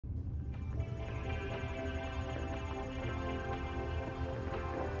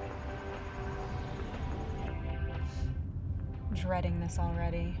dreading this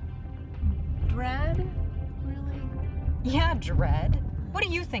already. Dread? Really? Yeah, dread. What do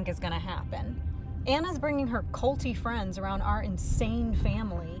you think is gonna happen? Anna's bringing her culty friends around our insane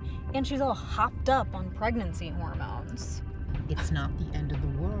family, and she's all hopped up on pregnancy hormones. It's not the end of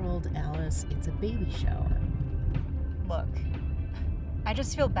the world, Alice. It's a baby shower. Look, I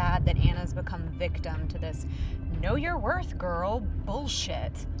just feel bad that Anna's become victim to this know your worth, girl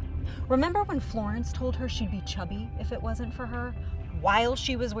bullshit. Remember when Florence told her she'd be chubby if it wasn't for her, while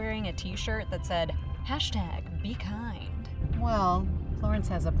she was wearing a t-shirt that said, #be kind? Well, Florence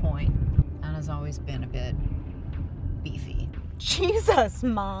has a point. Anna's always been a bit beefy. Jesus,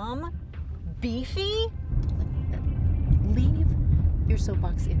 Mom. Beefy? Leave your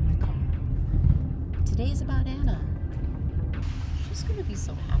soapbox in the car. Today is about Anna. She's going to be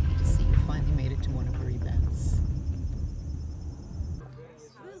so happy to see you finally made it to one of her events.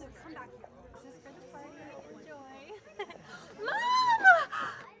 Mom!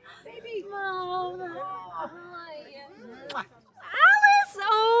 Baby! Mom! Hi. Alice!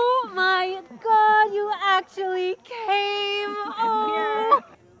 Oh my God, you actually came!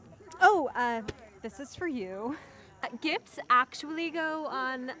 Oh, this is for you. gifts actually go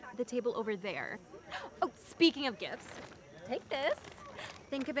on the table over there. Oh, speaking of gifts, take this.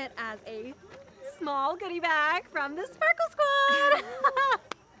 Think of it as a small goodie bag from the Sparkle Squad.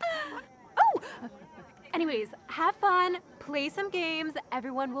 Oh! Anyways, have fun, play some games.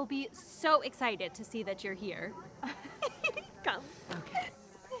 Everyone will be so excited to see that you're here. Come. Okay.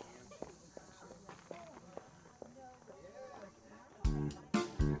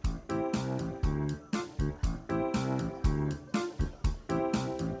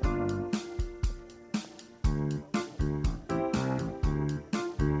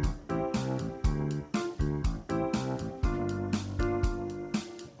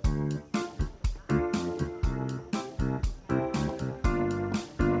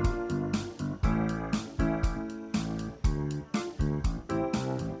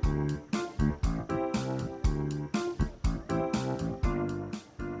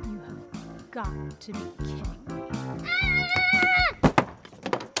 Got to be kidding me.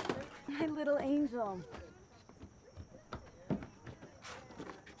 My little angel.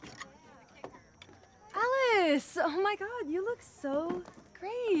 Alice! Oh my God, you look so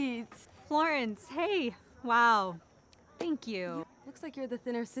great. Florence, hey. Wow. Thank you. Looks like you're the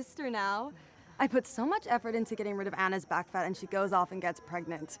thinner sister now. I put so much effort into getting rid of Anna's back fat and she goes off and gets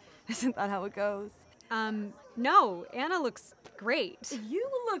pregnant. Isn't that how it goes? No, Anna looks great. You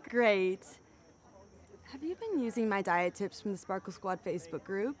look great. Have you been using my diet tips from the Sparkle Squad Facebook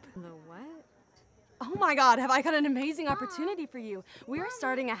group? The what? Oh my God, have I got an amazing opportunity for you. We are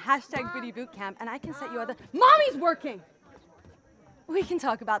starting a #Booty Boot Camp and I can set you other— Mommy's working! We can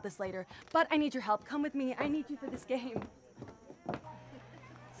talk about this later, but I need your help. Come with me, I need you for this game.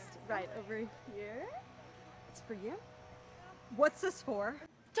 Right over here. It's for you. What's this for?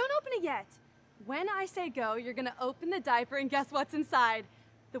 Don't open it yet. When I say go, you're gonna open the diaper and guess what's inside.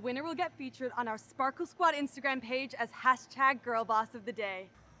 The winner will get featured on our Sparkle Squad Instagram page as #GirlBossOfTheDay.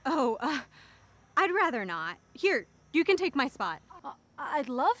 Oh, I'd rather not. Here, you can take my spot. I'd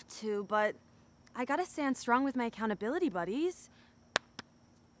love to, but I gotta stand strong with my accountability buddies.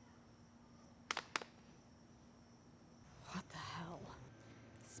 What the hell?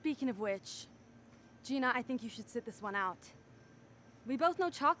 Speaking of which, Gina, I think you should sit this one out. We both know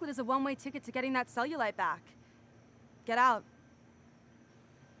chocolate is a one-way ticket to getting that cellulite back. Get out.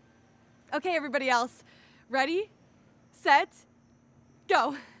 Okay, everybody else. Ready, set,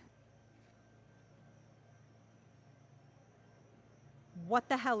 go. What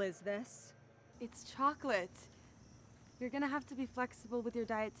the hell is this? It's chocolate. You're gonna have to be flexible with your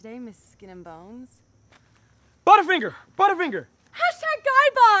diet today, Miss Skin and Bones. Butterfinger! Butterfinger!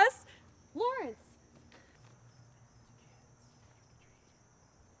 #GuideBoss! Lawrence.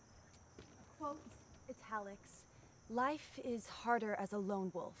 Quote, italics. Life is harder as a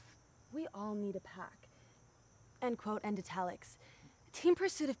lone wolf. We all need a pack. End quote, end italics. Team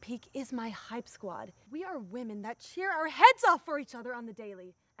Pursuit of Peak is my hype squad. We are women that cheer our heads off for each other on the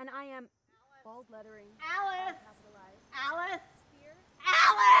daily. And I am bold lettering. Alice! Alice!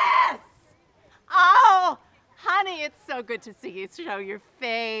 Alice! Oh, honey, it's so good to see you show your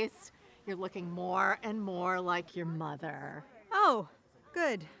face. You're looking more and more like your mother. Oh,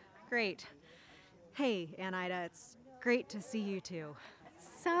 good. Great. Hey, Anida, it's great to see you too.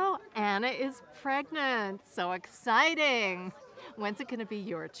 So, Anna is pregnant. So exciting. When's it gonna be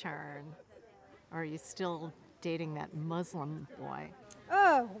your turn? Or are you still dating that Muslim boy?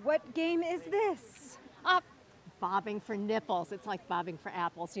 Oh, what game is this? Bobbing for nipples. It's like bobbing for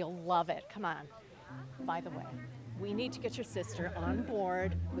apples. You'll love it. Come on. By the way, We need to get your sister on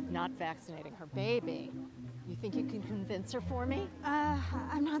board with not vaccinating her baby. You think you can convince her for me?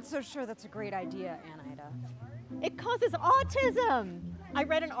 I'm not so sure that's a great idea, Ida. It causes autism. I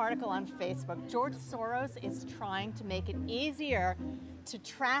read an article on Facebook. George Soros is trying to make it easier to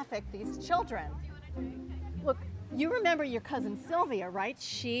traffic these children. Look, you remember your cousin Sylvia, right?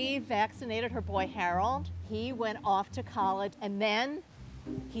 She vaccinated her boy Harold. He went off to college, and then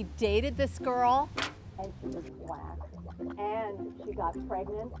he dated this girl, and she was black. And she got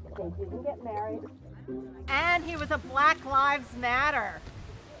pregnant. They didn't get married. And he was a Black Lives Matter.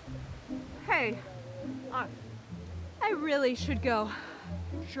 Hey, I really should go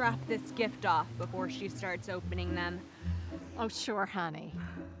drop this gift off before she starts opening them. Oh, sure, honey.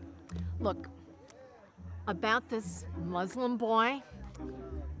 Look, about this Muslim boy,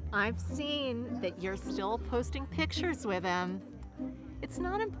 I've seen that you're still posting pictures with him. It's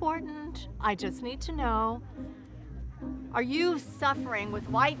not important. I just need to know, are you suffering with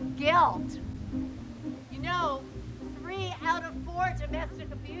white guilt? You know, 3 out of 4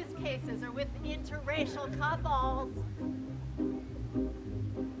 domestic abuse cases are with interracial couples.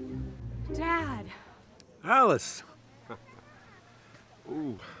 Dad! Alice!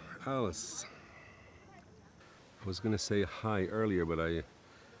 Ooh, Alice. I was gonna say hi earlier, but I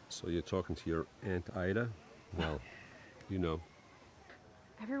saw you talking to your Aunt Ida. Well, you know.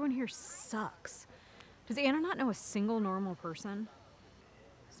 Everyone here sucks. Does Anna not know a single normal person?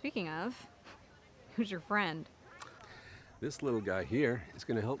 Speaking of, who's your friend? This little guy here is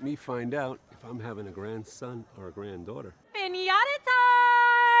gonna help me find out if I'm having a grandson or a granddaughter. Piñata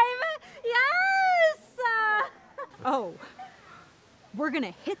time! Yes! Oh, we're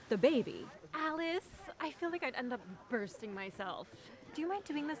gonna hit the baby. Alice, I feel like I'd end up bursting myself. Do you mind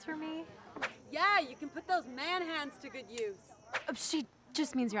doing this for me? Yeah, you can put those man hands to good use. She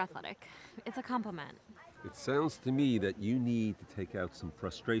just means you're athletic. It's a compliment. It sounds to me that you need to take out some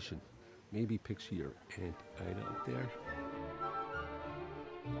frustration. Maybe picture your Aunt Ida up there.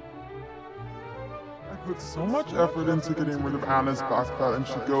 I put so much effort into getting rid of Anna's back fat, and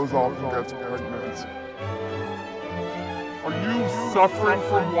she goes off and gets pregnant. Are you suffering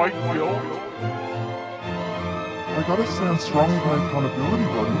from white guilt? I gotta stand strong with my accountability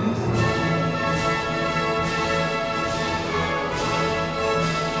buddies.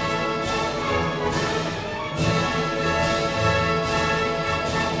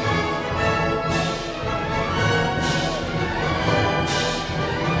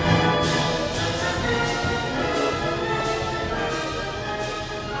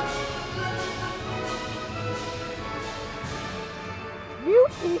 You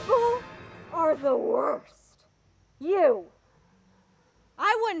people are the worst. You.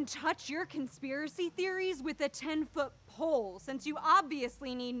 I wouldn't touch your conspiracy theories with a 10-foot pole, since you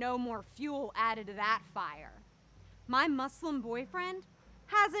obviously need no more fuel added to that fire. My Muslim boyfriend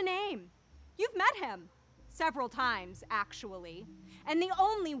has a name. You've met him. Several times, actually. And the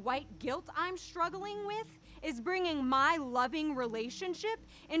only white guilt I'm struggling with is bringing my loving relationship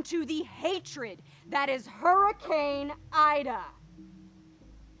into the hatred that is Hurricane Ida.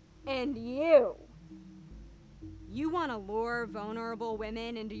 And you want to lure vulnerable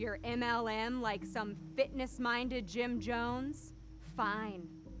women into your MLM like some fitness-minded Jim Jones? Fine,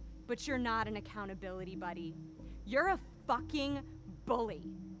 but you're not an accountability buddy. You're a fucking bully.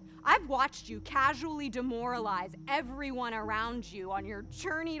 I've watched you casually demoralize everyone around you on your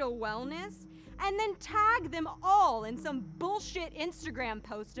journey to wellness and then tag them all in some bullshit Instagram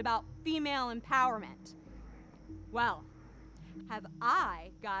post about female empowerment. Well, have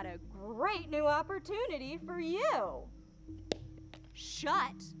I got a great new opportunity for you.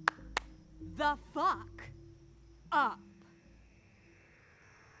 Shut the fuck up.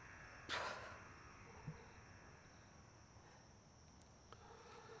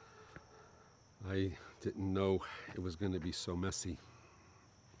 I didn't know it was going to be so messy.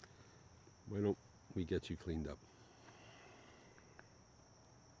 Why don't we get you cleaned up?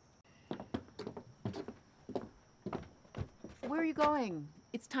 Where are you going?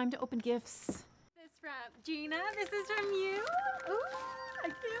 It's time to open gifts. This from Gina. This is from you. Ooh, I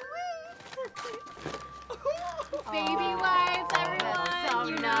can't wait. Baby wipes, everyone. That's so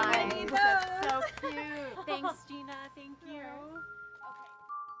You know nice. I need That's those. so cute. Thanks, Gina. Thank you.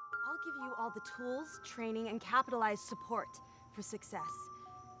 I'll give you all the tools, training, and capitalized support for success.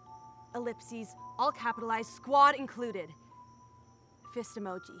 Ellipses, all capitalized, squad included. Fist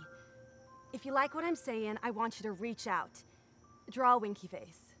emoji. If you like what I'm saying, I want you to reach out. Draw a winky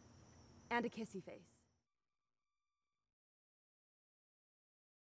face. And a kissy face.